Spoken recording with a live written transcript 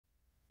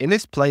In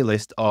this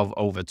playlist of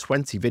over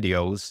 20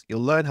 videos,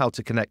 you'll learn how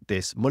to connect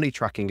this money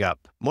tracking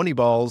app,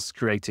 Moneyballs,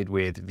 created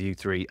with Vue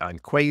 3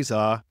 and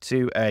Quasar,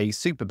 to a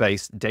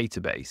Supabase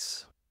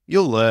database.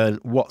 You'll learn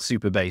what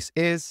Supabase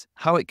is,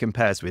 how it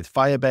compares with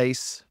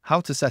Firebase,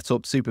 how to set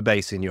up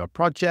Supabase in your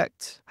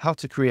project, how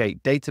to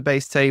create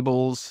database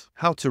tables,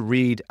 how to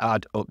read,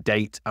 add,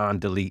 update,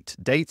 and delete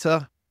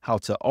data, how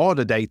to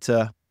order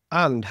data,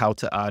 and how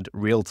to add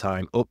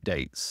real-time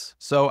updates.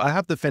 So I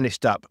have the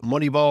finished app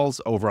Moneyballs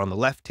over on the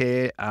left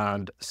here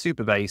and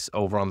Supabase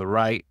over on the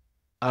right.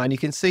 And you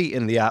can see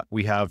in the app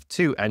we have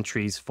two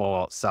entries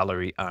for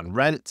salary and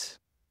rent.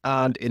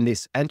 And in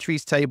this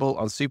entries table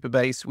on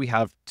Supabase, we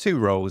have two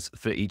rows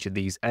for each of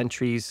these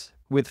entries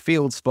with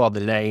fields for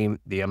the name,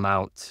 the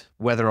amount,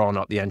 whether or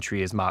not the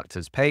entry is marked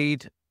as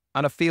paid,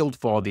 and a field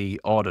for the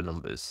order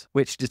numbers,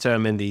 which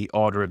determine the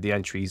order of the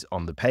entries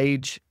on the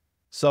page.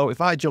 So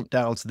if I jump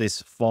down to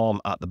this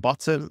form at the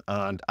bottom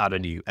and add a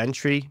new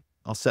entry,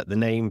 I'll set the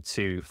name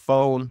to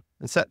phone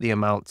and set the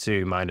amount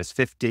to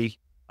 -50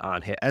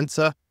 and hit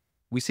enter.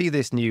 We see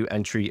this new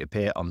entry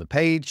appear on the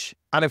page.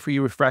 And if we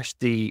refresh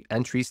the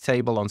entries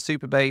table on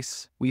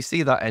Supabase, we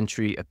see that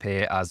entry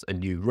appear as a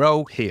new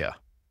row here.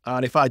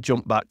 And if I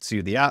jump back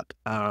to the app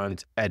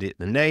and edit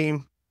the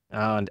name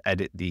and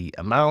edit the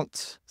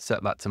amount,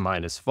 set that to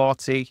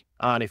 -40.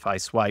 And if I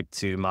swipe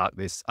to mark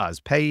this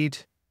as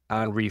paid,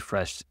 and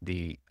refresh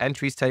the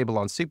entries table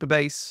on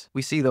Supabase,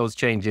 we see those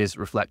changes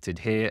reflected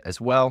here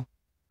as well.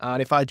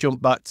 And if I jump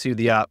back to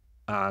the app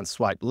and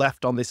swipe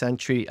left on this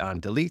entry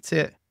and delete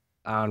it,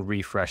 and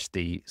refresh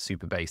the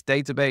Supabase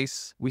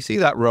database, we see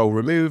that row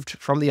removed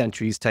from the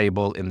entries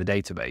table in the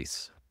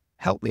database.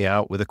 Help me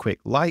out with a quick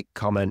like,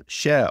 comment,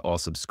 share, or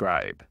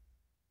subscribe.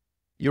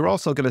 You're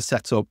also going to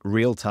set up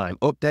real-time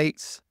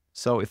updates.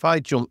 So if I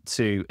jump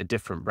to a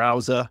different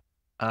browser,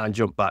 and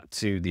jump back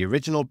to the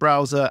original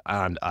browser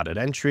and add an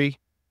entry.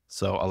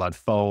 So I'll add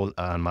phone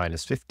and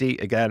 -50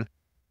 again.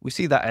 We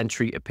see that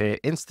entry appear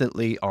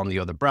instantly on the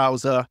other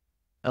browser.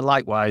 And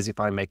likewise, if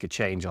I make a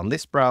change on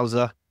this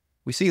browser,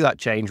 we see that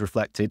change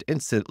reflected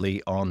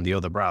instantly on the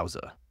other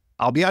browser.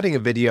 I'll be adding a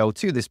video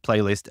to this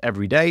playlist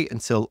every day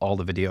until all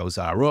the videos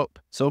are up.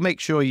 So make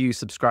sure you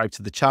subscribe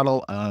to the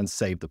channel and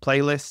save the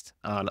playlist.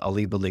 And I'll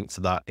leave the link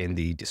to that in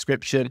the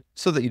description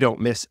so that you don't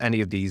miss any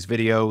of these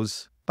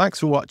videos. Thanks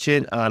for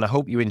watching, and I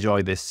hope you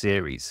enjoy this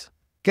series.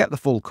 Get the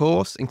full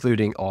course,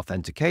 including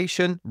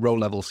authentication,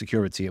 row-level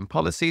security and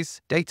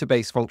policies,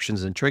 database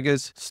functions and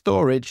triggers,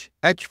 storage,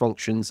 edge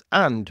functions,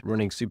 and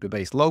running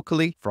Supabase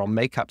locally from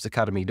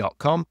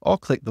makeappsacademy.com, or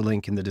click the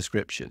link in the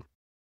description.